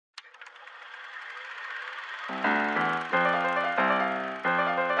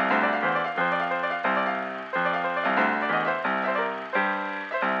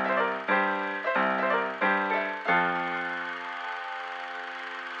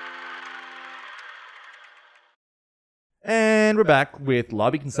And we're back with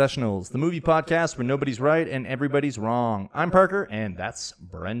Lobby Concessionals, the movie podcast where nobody's right and everybody's wrong. I'm Parker, and that's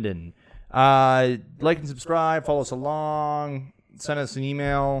Brendon. Like and subscribe, follow us along, send us an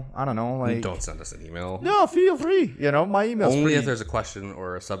email. I don't know. Don't send us an email. No, feel free. My email's only pretty... if there's a question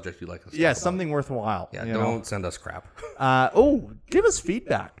or a subject you'd like us to Yeah, talk something about. worthwhile. Yeah, don't send us crap. Give us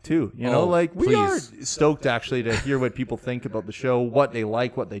feedback, too. We are stoked, actually, to hear what people think about the show, what they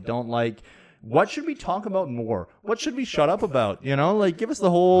like, what they don't like. What should we talk about more? What should we shut up about? Give us the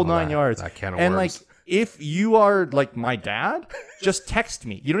whole 9 yards. That can of and worms. If you are like my dad, just text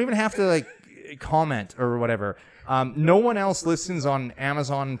me. You don't even have to comment or whatever. No one else listens on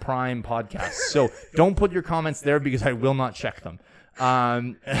Amazon Prime podcasts, so don't put your comments there because I will not check them.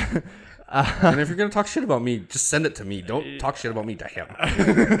 And if you're gonna talk shit about me, just send it to me. Don't talk shit about me to him.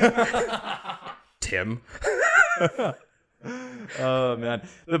 Tim. Oh man,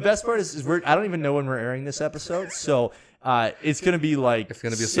 the best part is I don't even know when we're airing this episode, so it's gonna be a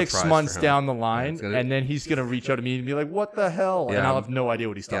 6 months down the line, and then he's gonna reach out to me and be like, "What the hell?" Yeah, and I'll have no idea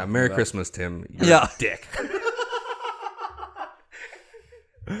what he's talking about. Merry Christmas, Tim. You're a dick.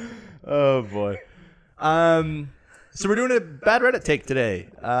 Oh boy. So we're doing a bad Reddit take today.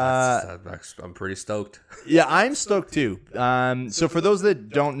 I'm pretty stoked. Yeah, I'm stoked too. So for those that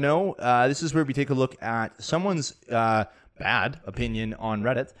don't know, this is where we take a look at someone's bad opinion on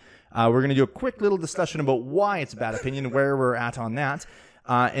Reddit. We're going to do a quick little discussion about why it's a bad opinion, where we're at on that.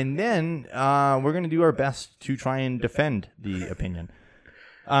 And then we're going to do our best to try and defend the opinion.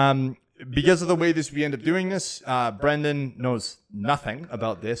 Because of the way we end up doing this, Brendon knows nothing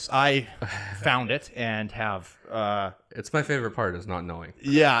about this. I found it and have... It's my favorite part is not knowing.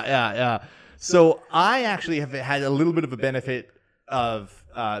 Yeah. So I actually have had a little bit of a benefit of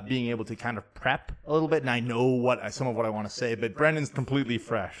being able to kind of prep a little bit, and I know some of what I want to say, but Brendon's completely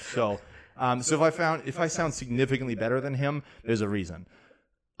fresh. So if I sound significantly better than him, there's a reason.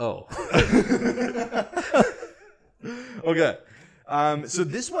 Oh. Okay. So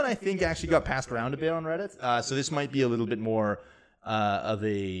this one I think actually got passed around a bit on Reddit. So this might be a little bit more of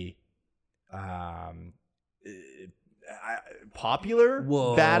a popular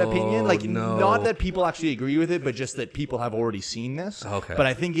bad opinion. Not that people actually agree with it, but just that people have already seen this. Okay. But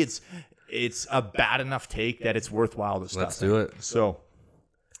I think it's a bad enough take that it's worthwhile discussing. Let's do it. So,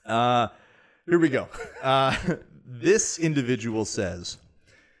 here we go. This individual says,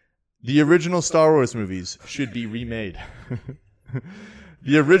 the original Star Wars movies should be remade.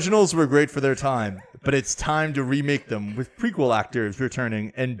 The originals were great for their time, but it's time to remake them with prequel actors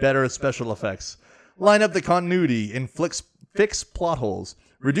returning and better special effects. Line up the continuity and fix plot holes.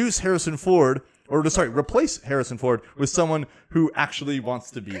 Replace Harrison Ford with someone who actually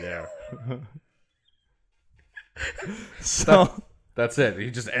wants to be there. So that's it.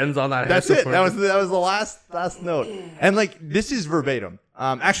 He just ends on that. That's it. That was the last note. And this is verbatim.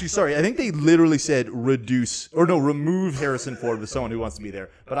 Actually, sorry. I think they literally said remove Harrison Ford with someone who wants to be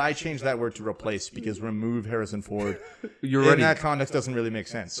there. But I changed that word to replace because remove Harrison Ford in that context doesn't really make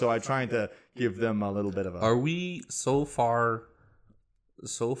sense. So I'm trying to give them a little bit of a... Are we so far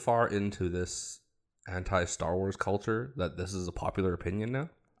into this anti-Star Wars culture that this is a popular opinion now?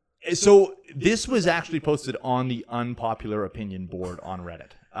 So this was actually posted on the Unpopular Opinion board on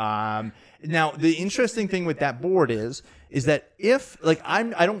Reddit. Now, the interesting thing with that board is that if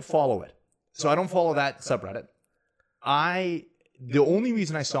I don't follow it, so I don't follow that subreddit. The only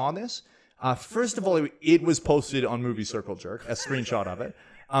reason I saw this, first of all, it was posted on Movie Circle Jerk, a screenshot of it.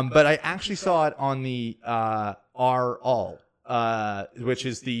 But I actually saw it on the r/all, which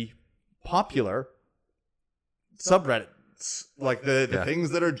is the popular subreddit. The things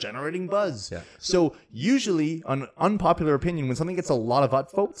that are generating buzz. Yeah. So usually on Unpopular Opinion, when something gets a lot of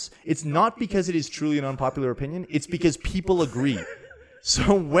upvotes, it's not because it is truly an unpopular opinion. It's because people agree.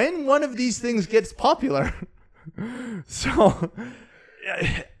 So when one of these things gets popular, so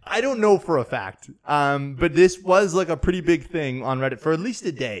I don't know for a fact, but this was a pretty big thing on Reddit for at least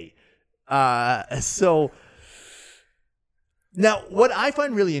a day. Now, what I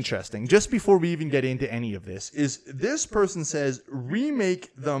find really interesting, just before we even get into any of this, is this person says,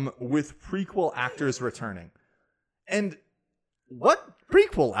 remake them with prequel actors returning. And what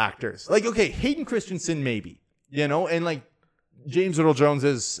prequel actors? Okay, Hayden Christensen, maybe, and James Earl Jones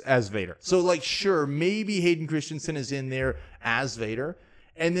as Vader. So, sure, maybe Hayden Christensen is in there as Vader.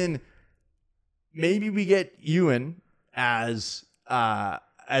 And then maybe we get Ewan as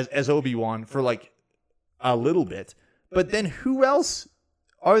Obi-Wan for, a little bit. But then who else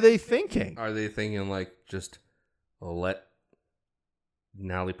are they thinking? Are they thinking just let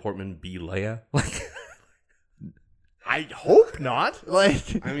Natalie Portman be Leia? I hope not.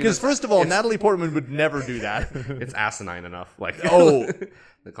 Like, I mean, because first of all, Natalie Portman would never do that. It's asinine enough. Like, Oh.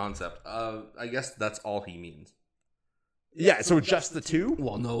 the concept. I guess that's all he means. Yeah, so just the two?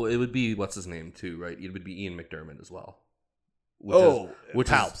 Well, no, it would be what's his name too, right? It would be Ian McDermott as well. Which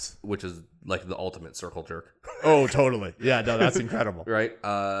is like the ultimate circle jerk. Oh, totally. Yeah, no, that's incredible. Right?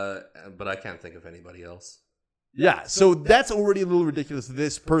 But I can't think of anybody else. Yeah, so that's already a little ridiculous.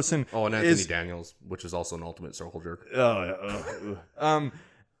 This person And Anthony Daniels, which is also an ultimate circle jerk.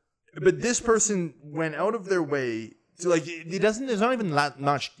 But this person went out of their way to, like, there's not even that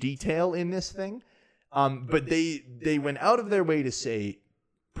much detail in this thing. But they went out of their way to say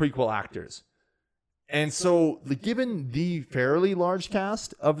prequel actors. And so, given the fairly large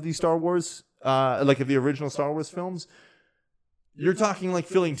cast of the Star Wars, of the original Star Wars films, you're talking like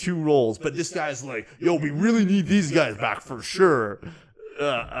filling 2 roles. But this guy's like, yo, we really need these guys back for sure.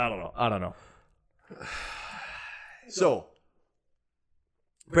 I don't know. So,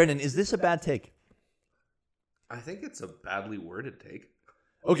 Brendon, is this a bad take? I think it's a badly worded take.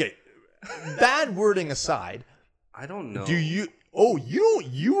 Okay, bad wording aside, I don't know. Do you? Oh,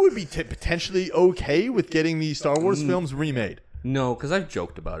 you would be potentially okay with getting these Star Wars films remade? No, because I've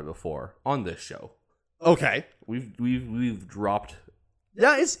joked about it before on this show. Okay, we've dropped.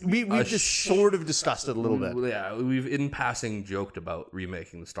 Yeah, we've just sort of discussed it a little bit. Yeah, we've in passing joked about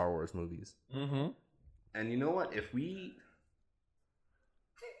remaking the Star Wars movies. Mm-hmm. And you know what? If we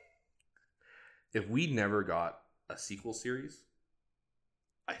never got a sequel series,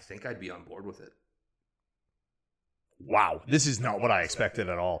 I think I'd be on board with it. Wow, this is not what I expected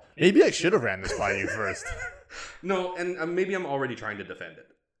at all. Maybe I should have ran this by you first. No, and maybe I'm already trying to defend it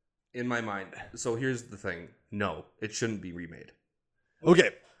in my mind. So here's the thing. No, it shouldn't be remade. Okay,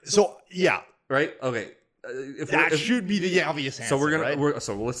 so yeah. Right? Okay. That should be the obvious answer,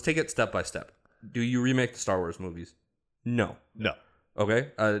 so let's take it step by step. Do you remake the Star Wars movies? No. Okay.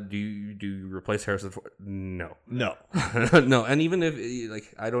 Do you replace Harrison Ford? No. No. No. And even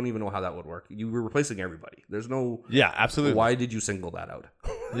if I don't even know how that would work. You were replacing everybody. There's no. Yeah, absolutely. Why did you single that out?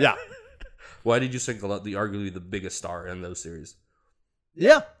 Yeah. Why did you single out the arguably the biggest star in those series?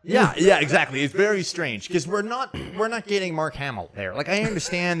 Yeah, exactly. It's very strange because we're not getting Mark Hamill there. Like, I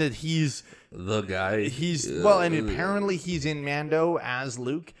understand that he's the guy. And apparently he's in Mando as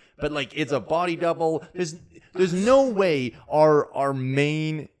Luke, but like it's a body double. There's no way our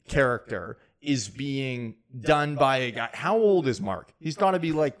main character is being done by a guy. How old is Mark? He's got to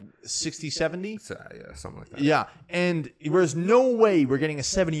be like 60, 70? Yeah, something like that. Yeah, and there's no way we're getting a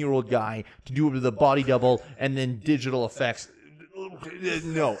 70-year-old guy to do it with a body double and then digital effects.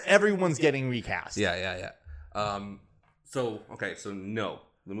 No, everyone's getting recast. Yeah. So no,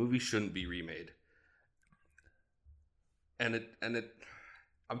 the movie shouldn't be remade. And it.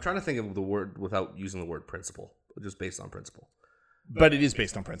 I'm trying to think of the word without using the word principle, just based on principle. But it is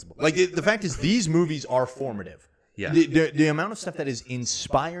based on principle. Like, the fact is, these movies are formative. Yeah. The amount of stuff that is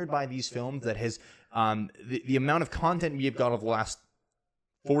inspired by these films, that has the amount of content we have got over the last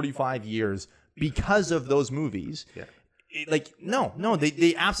 45 years because of those movies. Yeah.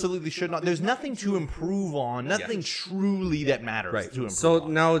 They absolutely should not. There's nothing to improve on. Nothing truly that matters to improve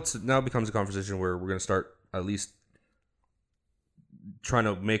on. Now it becomes a conversation where we're going to start at least trying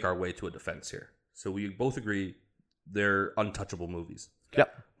to make our way to a defense here. So we both agree they're untouchable movies.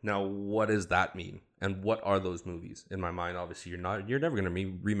 Yep. Now, what does that mean? And what are those movies? In my mind, obviously, you're never going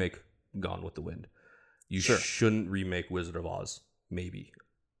to remake Gone with the Wind. You shouldn't remake Wizard of Oz. Maybe.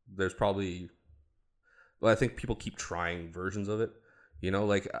 There's probably... Well, I think people keep trying versions of it. You know,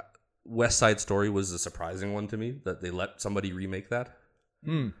 like West Side Story was a surprising one to me that they let somebody remake that.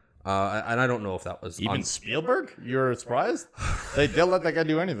 And I don't know if that was even Spielberg. You're surprised? They'll let that guy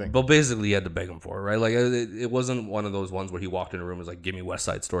do anything. But basically, he had to beg him for it, right? Like it wasn't one of those ones where he walked in a room and was like, "Give me West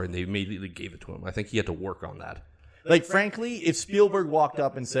Side Story," and they immediately gave it to him. I think he had to work on that. Like, frankly, if Spielberg walked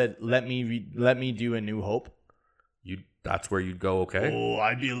up and said, "Let me do A New Hope," that's where you'd go, okay? Oh,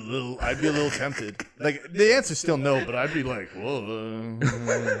 I'd be a little tempted. Like, the answer's still no, but I'd be like, whoa.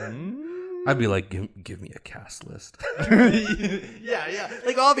 I'd be like, give me a cast list. Yeah.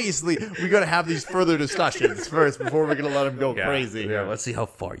 Like, obviously, we got to have these further discussions first before we're going to let him go crazy. Yeah, let's see how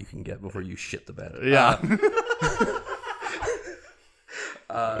far you can get before you shit the bed. Yeah.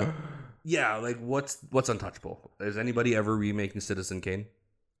 Yeah, like, what's untouchable? Is anybody ever remaking Citizen Kane?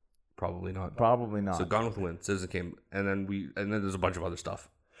 Probably not. So Gone with the Wind, Citizen Kane, and then there's a bunch of other stuff.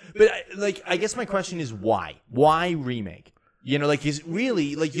 But I guess my question is why? Why remake? You know, like, is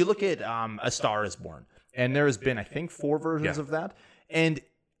really, like, you look at A Star Is Born, and there has been, I think, 4 versions of that, and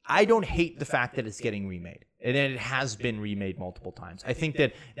I don't hate the fact that it's getting remade. And it has been remade multiple times. I think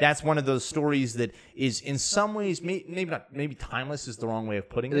that that's one of those stories that is in some ways, maybe timeless is the wrong way of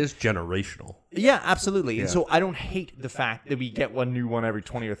putting it. It is generational. Yeah, absolutely. Yeah. And so I don't hate the fact that we get one new one every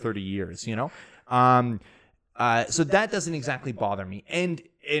 20 or 30 years, you know? So that doesn't exactly bother me.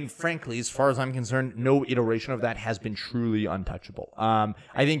 And frankly, as far as I'm concerned, no iteration of that has been truly untouchable. I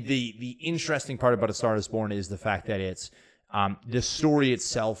think the interesting part about A Star Is Born is the fact that it's the story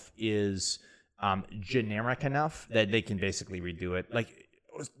itself is generic enough that they can basically redo it. Like,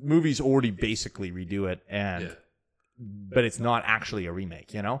 movies already basically redo it, but it's not actually a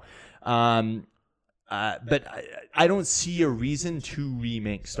remake, you know? But I don't see a reason to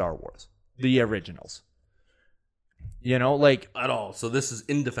remake Star Wars, the originals. You know, like... At all. So this is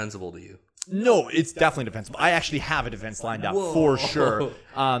indefensible to you. No, it's definitely defensible. I actually have a defense lined up for sure.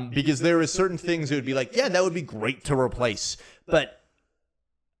 Because there is certain things that would be like, yeah, that would be great to replace. But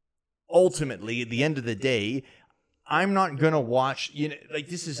ultimately, at the end of the day, I'm not going to watch... You know, like,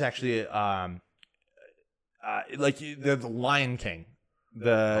 this is actually... like, the Lion King.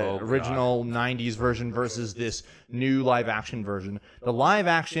 The original 90s version versus this new live-action version. The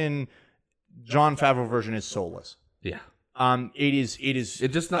live-action Jon Favreau version is soulless. Yeah. It is.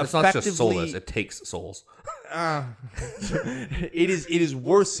 It's not just soulless. It takes souls. It is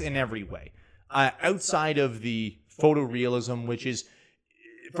worse in every way. Outside of the photorealism, which is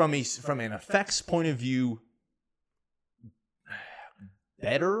from an effects point of view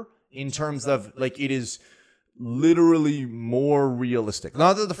better in terms of, like, it is literally more realistic.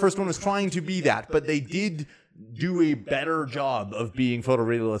 Not that the first one was trying to be that, but they did do a better job of being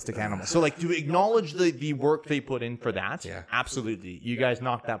photorealistic animals. So, like, to acknowledge the work they put in for that, absolutely. You guys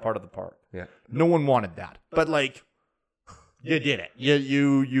knocked that part of the park. Yeah. No one wanted that. But, like, you did it.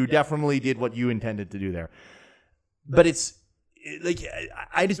 You definitely did what you intended to do there. But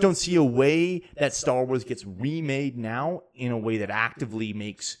I just don't see a way that Star Wars gets remade now in a way that actively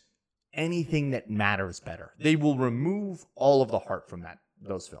makes anything that matters better. They will remove all of the heart from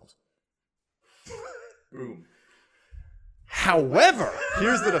those films. Boom. However,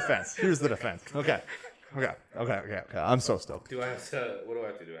 here's the defense. Okay. I'm so stoked. Do I have to? What do I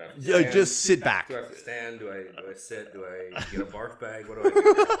have to do? Just sit back. Do I have to stand? Do I sit? Do I get a barf bag? What do I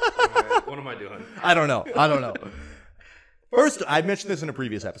do? What am I doing? I don't know. First, I mentioned this in a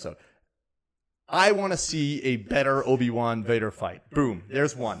previous episode. I want to see a better Obi-Wan Vader fight. Boom.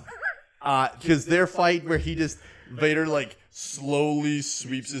 There's one. Because their fight where Vader, like, slowly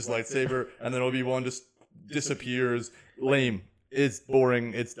sweeps his lightsaber and then Obi-Wan just disappears. Lame. It's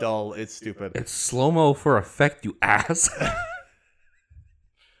boring. It's dull. It's stupid. It's slow-mo for effect, you ass.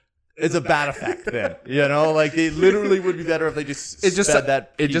 It's a bad effect then. You know, like, it literally would be better if they just sped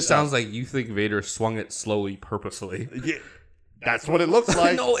that. It just sounds like you think Vader swung it slowly purposely. Yeah, that's what it looks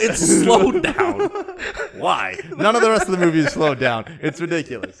like. No, it's slowed down. Why? None of the rest of the movie is slowed down. It's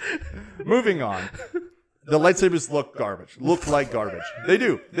ridiculous. Moving on. The lightsabers look like garbage. They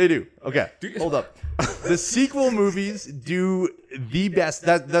do. Okay, hold up. The sequel movies do the best.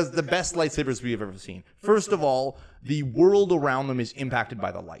 That's the best lightsabers we have ever seen. First of all, the world around them is impacted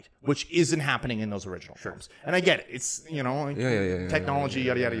by the light, which isn't happening in those original films. And I get it. It's, you know, technology,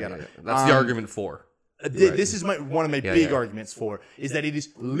 yada, yada, yada. That's the argument for. This is one of my big arguments for, is that it is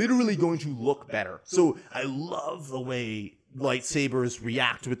literally going to look better. So I love the way lightsabers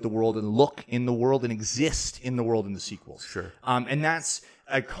react with the world and look in the world and exist in the world in the sequels. Sure. And that's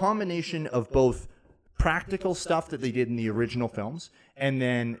a combination of both practical stuff that they did in the original films and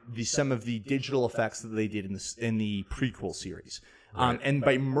then some of the digital effects that they did in the prequel series. Right. And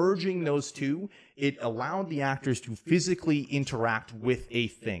by merging those two, it allowed the actors to physically interact with a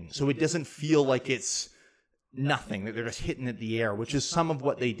thing. So it doesn't feel like it's nothing, that they're just hitting at the air, which is some of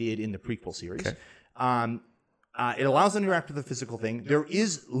what they did in the prequel series. Okay. It allows them to interact with a physical thing. There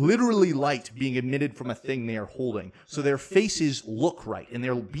is literally light being emitted from a thing they are holding. So their faces look right, and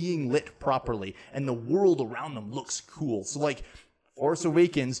they're being lit properly, and the world around them looks cool. So, like, Force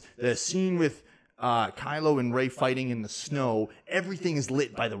Awakens, the scene with Kylo and Rey fighting in the snow, everything is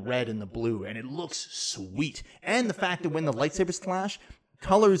lit by the red and the blue, and it looks sweet. And the fact that when the lightsabers clash,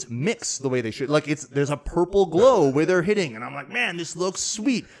 colors mix the way they should. Like, there's a purple glow where they're hitting, and I'm like, man, this looks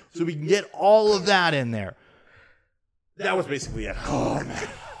sweet. So we can get all of that in there. That was basically it. Oh, man.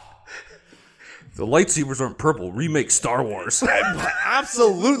 The lightsabers aren't purple. Remake Star Wars.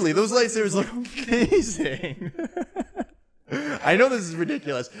 Absolutely. Those lightsabers look amazing. I know this is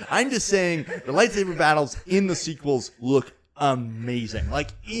ridiculous. I'm just saying the lightsaber battles in the sequels look amazing.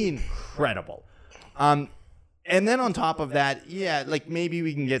 Like, incredible. And then on top of that, yeah, like maybe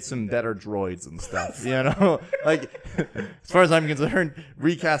we can get some better droids and stuff, you know? Like, as far as I'm concerned,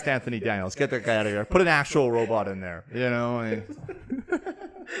 recast Anthony Daniels. Get that guy out of here. Put an actual robot in there, you know? And...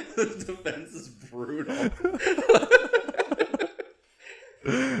 The defense is brutal.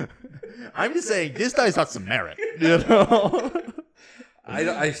 I'm just saying, this guy's got some merit, you know?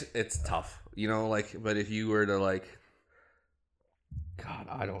 It's tough, you know, like, but if you were to, like, God,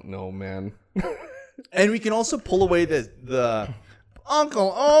 I don't know, man. And we can also pull away the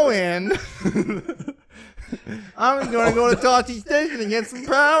Uncle Owen. I'm going to go to Tati Station and get some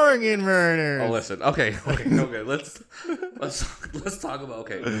power inverters. Oh, listen. Okay. Let's talk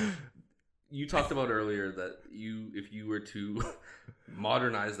about. Okay, you talked about earlier that if you were to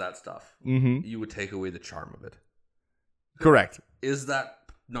modernize that stuff, you would take away the charm of it. Correct. Is that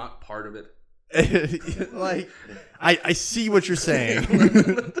not part of it? Like, I see what you're saying.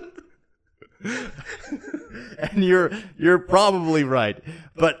 And you're probably right,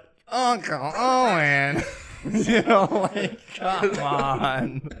 but Uncle Owen, you know, like, come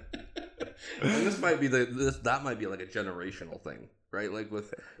on. And this might be that might be like a generational thing, right? Like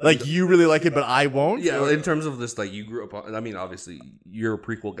with you really like it, but I won't. Yeah, in terms of this, like you grew up on. I mean, obviously you're a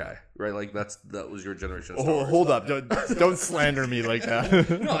prequel guy, right? Like that was your generation. Oh, hold up! Don't slander me like that.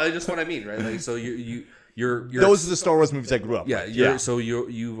 No, that's just what I mean, right? Like, so you're those are the Star Wars movies I grew up with. So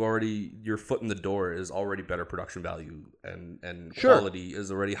you've already, your foot in the door is already better production value and sure. quality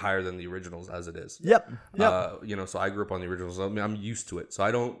is already higher than the originals as it is. Yep. You know, so I grew up on the originals. I mean, I'm used to it. So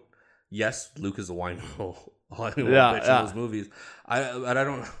I don't. Yes, Luke is a wine bitch in those movies. I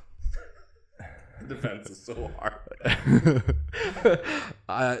don't. Defense is so hard.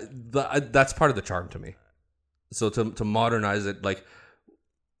 That's part of the charm to me. So to modernize it, like.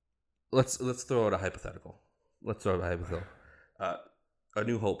 Let's throw out a hypothetical. A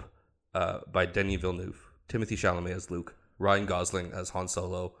New Hope by Denis Villeneuve. Timothée Chalamet as Luke. Ryan Gosling as Han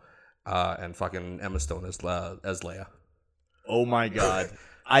Solo. And fucking Emma Stone as Leia. Oh my God.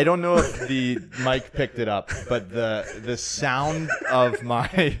 I don't know if the mic picked it up, but the sound of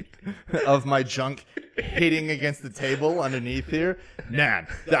my junk hitting against the table underneath here, man,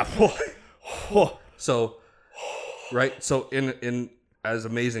 that. So, right. So in as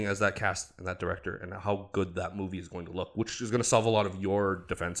amazing as that cast and that director and how good that movie is going to look, which is going to solve a lot of your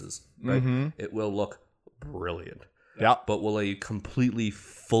defenses, right? Mm-hmm. It will look brilliant. Yeah. But will a completely,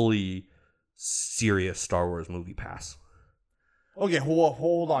 fully serious Star Wars movie pass? Okay,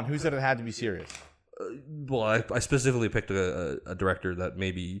 hold on. Who said it had to be serious? Well, I specifically picked a director that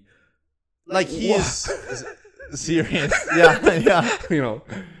maybe... Like, he is serious. Yeah. You know...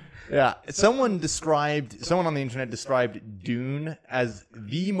 Yeah, someone on the internet described Dune as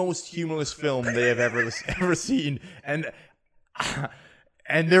the most humorless film they have ever seen, and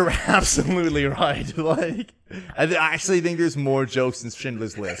they're absolutely right. Like, I actually think there's more jokes than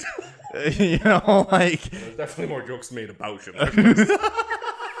Schindler's List. You know, like, there's definitely more jokes made about Schindler's List.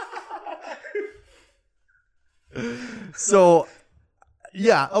 So,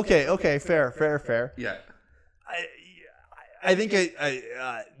 yeah, okay, fair. Yeah. I think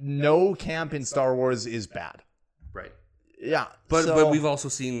no camp in Star Wars is bad. Right. Yeah. But we've also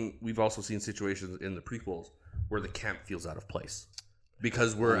seen situations in the prequels where the camp feels out of place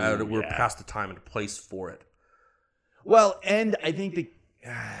because we're past the time and place for it. Well, and I think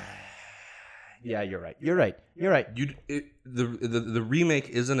yeah, you're right. The remake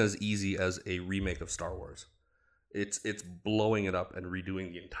isn't as easy as a remake of Star Wars. It's blowing it up and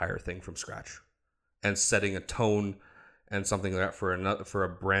redoing the entire thing from scratch and setting a tone and something like that for a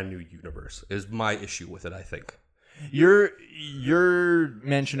brand new universe is my issue with it, I think. Your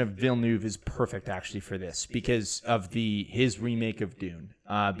mention of Villeneuve is perfect actually for this because of his remake of Dune.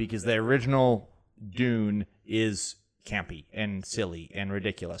 Because the original Dune is campy and silly and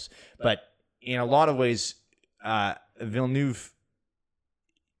ridiculous. But in a lot of ways, Villeneuve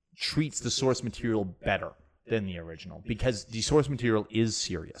treats the source material better than the original because the source material is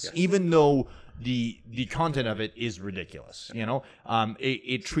serious, yes. Even though the content of it is ridiculous. You know,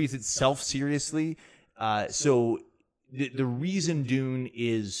 it treats itself seriously. So the reason Dune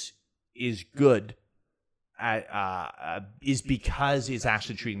is good is because it's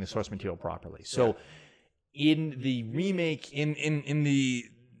actually treating the source material properly. So in the remake, in the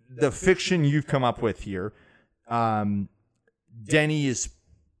fiction you've come up with here, Denny is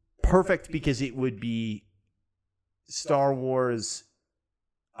perfect because it would be Star Wars,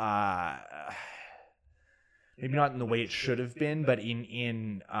 maybe not in the way it should have been, but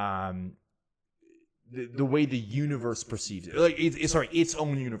in the way the universe perceives it. Like its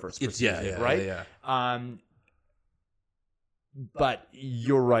own universe perceives it, right? Yeah. but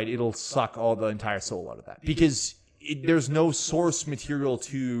you're right. It'll suck all the entire soul out of that because there's no source material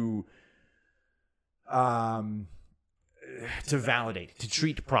to validate, to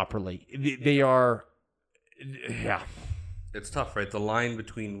treat properly. They are, yeah. It's tough, right? The line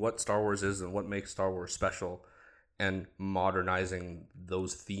between what Star Wars is and what makes Star Wars special and modernizing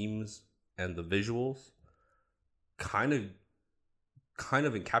those themes and the visuals kind of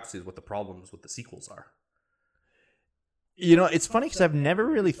encapsulates what the problems with the sequels are. You know, it's funny because I've never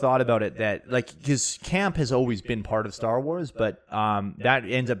really thought about it because camp has always been part of Star Wars, but that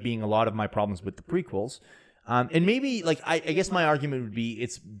ends up being a lot of my problems with the prequels. And maybe, I guess my argument would be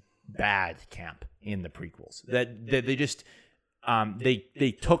it's bad camp in the prequels. That they just,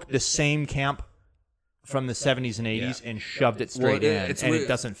 they took the same camp from the 70s and 80s and shoved it straight in, and it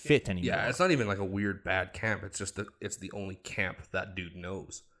doesn't fit anymore. Yeah, it's not even like a weird bad camp. It's just that it's the only camp that dude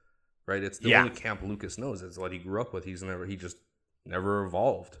knows. Right, it's the only camp Lucas knows. It's what he grew up with. He just never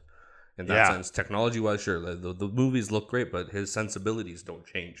evolved in that sense. Technology-wise, sure, the movies look great, but his sensibilities don't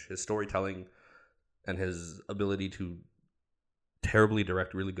change. His storytelling and his ability to terribly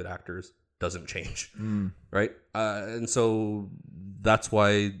direct really good actors doesn't change. Right, and so that's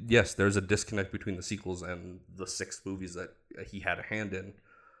why there's a disconnect between the sequels and the 6 movies that he had a hand in.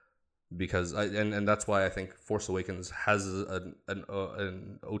 Because and that's why I think Force Awakens has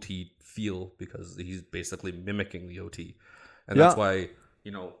an OT feel, because he's basically mimicking the OT, and that's why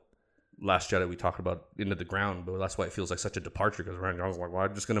Last Jedi we talked about Into the Ground, but that's why it feels like such a departure, because Rian Johnson's like, well,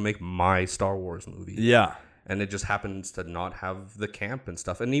 I'm just gonna make my Star Wars movie, and it just happens to not have the camp and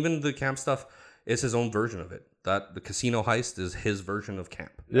stuff, and even the camp stuff is his own version of it. That the casino heist is his version of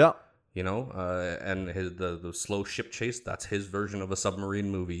camp, and the slow ship chase, that's his version of a submarine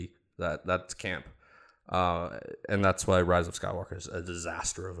movie. That's camp, and that's why Rise of Skywalker is a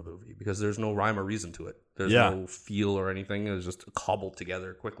disaster of a movie, because there's no rhyme or reason to it. There's no feel or anything. It's just cobbled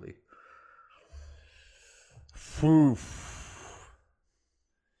together quickly.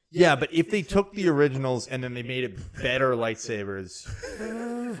 Yeah, but if they took the originals and then they made it better lightsabers,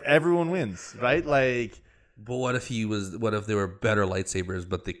 everyone wins, right? But what if they were better lightsabers,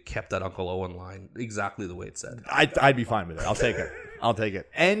 but they kept that Uncle Owen line exactly the way it said? I'd be fine with it. I'll take it.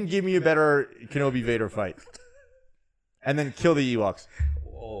 And give me a better Kenobi Vader fight. And then kill the Ewoks.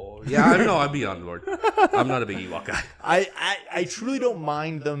 Oh, yeah, I know. I'd be on board. I'm not a big Ewok guy. I truly don't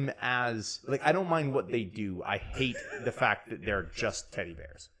mind them as, I don't mind what they do. I hate the fact that they're just teddy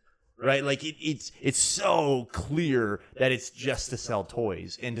bears. Right? It's so clear that it's just to sell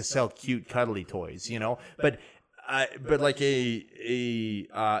toys and to sell cute, cuddly toys, But like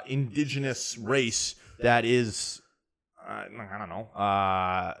a indigenous race that is, I don't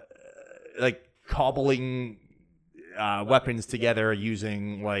know, cobbling weapons together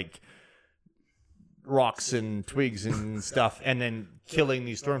using rocks and twigs and stuff, and then killing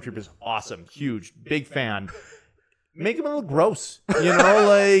these stormtroopers. Awesome, huge, big fan. Make them a little gross,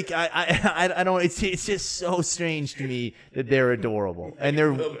 I don't. It's just so strange to me that they're adorable and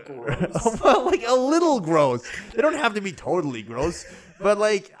they're well, a little gross. They don't have to be totally gross, but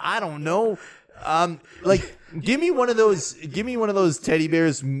I don't know. Give me one of those teddy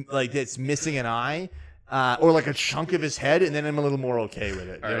bears that's missing an eye, or a chunk of his head, and then I'm a little more okay with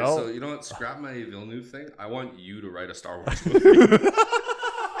it. All right, so you know what? Scrap my Villeneuve thing. I want you to write a Star Wars movie.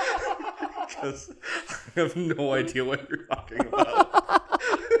 Because I have no idea what you're talking about.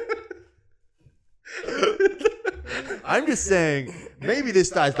 I'm just saying, maybe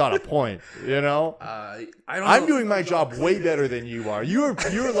this guy's got a point, I'm doing my job way better than you are. You're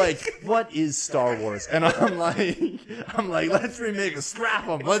like, what is Star Wars? And I'm like, let's remake it, scrap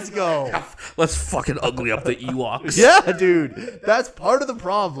them, let's go. Let's fucking ugly up the Ewoks. Yeah, dude, that's part of the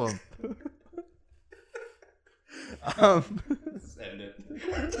problem. Send it.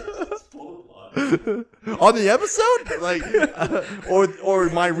 On the episode, or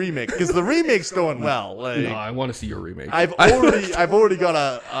my remake, because the remake's going well. No, I want to see your remake. I've already got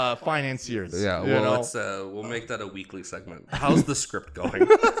a financiers. Yeah, well, we'll make that a weekly segment. How's the script going?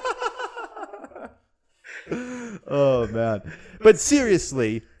 Oh man, but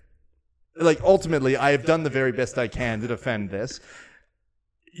seriously, ultimately, I have done the very best I can to defend this.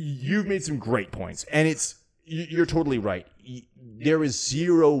 You've made some great points, and you're totally right. There is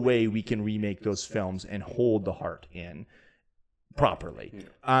zero way we can remake those films and hold the heart in properly.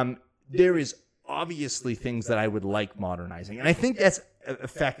 There is obviously things that I would like modernizing, and I think that's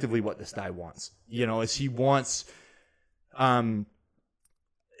effectively what this guy wants. Is he wants some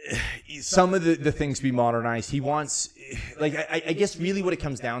of the things to be modernized. He wants, I guess really what it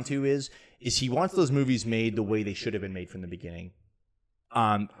comes down to is he wants those movies made the way they should have been made from the beginning.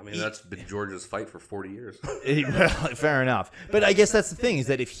 I mean, that's been George's fight for 40 years. Well, fair enough. But I guess that's the thing, is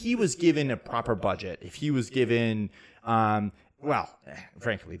that if he was given a proper budget, if he was given,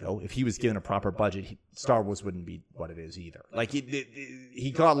 frankly, though, if he was given a proper budget, Star Wars wouldn't be what it is either. Like,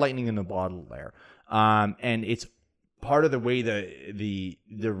 he got lightning in the bottle there. And it's part of the way the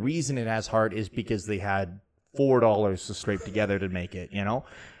reason it has heart is because they had $4 to scrape together to make it, you know?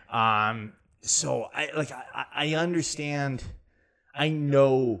 So I understand. I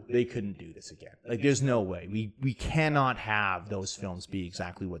know they couldn't do this again. Like, there's no way. We cannot have those films be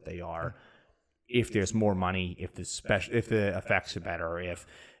exactly what they are if there's more money, if the effects are better,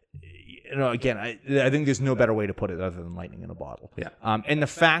 again, I think there's no better way to put it other than lightning in a bottle. Yeah. And the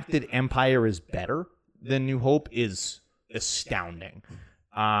fact that Empire is better than New Hope is astounding.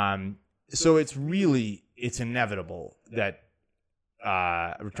 So it's inevitable that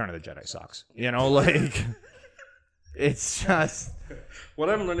Return of the Jedi sucks. You know, like, it's just... What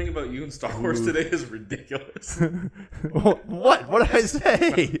I'm learning about you and Star Wars today is ridiculous. What? What did I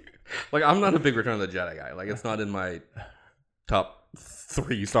say? Like, I'm not a big Return of the Jedi guy. Like, it's not in my top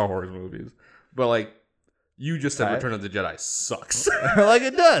 3 Star Wars movies. But, like, you just said Return of the Jedi sucks. Like,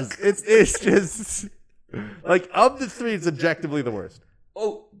 it does. It's just... Like, of the 3, it's objectively the worst.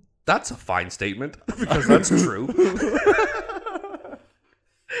 Oh, that's a fine statement. Because that's true.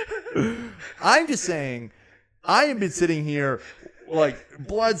 I'm just saying... I have been sitting here like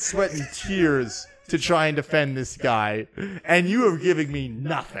blood, sweat, and tears to try and defend this guy, and you are giving me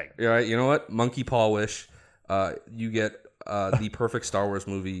nothing. Yeah, right. You know what? Monkey Paw Wish. You get the perfect Star Wars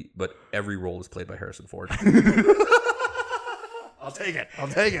movie, but every role is played by Harrison Ford. I'll take it.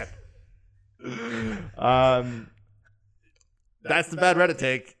 That's the bad Reddit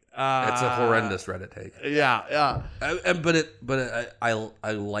take. It's a horrendous Reddit take. Yeah.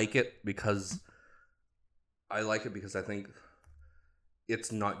 I like it because. I think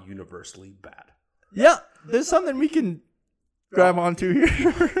it's not universally bad. Yeah, there's something we can grab onto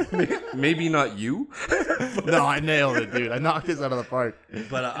here. Maybe not you. No, I nailed it, dude. I knocked this out of the park.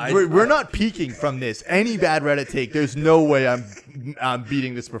 But we're not peaking from this. Any bad Reddit take, there's no way I'm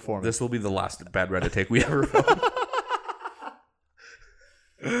beating this performance. This will be the last bad Reddit take we ever filmed.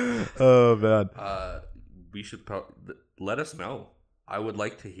 Oh, man. We should let us know. I would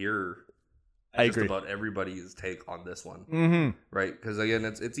like to hear... I agree. About everybody's take on this one, right? Because again,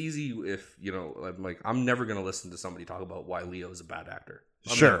 it's easy if I'm never gonna listen to somebody talk about why Leo is a bad actor.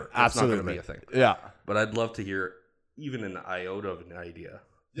 Sure, absolutely, not gonna be a thing. Yeah, but I'd love to hear even an iota of an idea.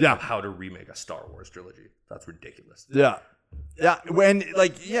 Yeah, of how to remake a Star Wars trilogy. That's ridiculous. Yeah. When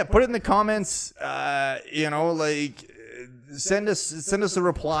put it in the comments. Send us a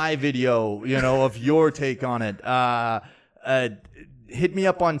reply video. Of your take on it. Hit me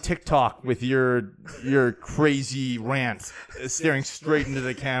up on TikTok with your crazy rant, staring straight into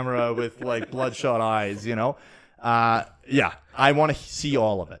the camera with like bloodshot eyes. I want to see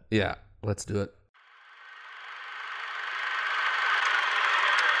all of it. Yeah, let's do it.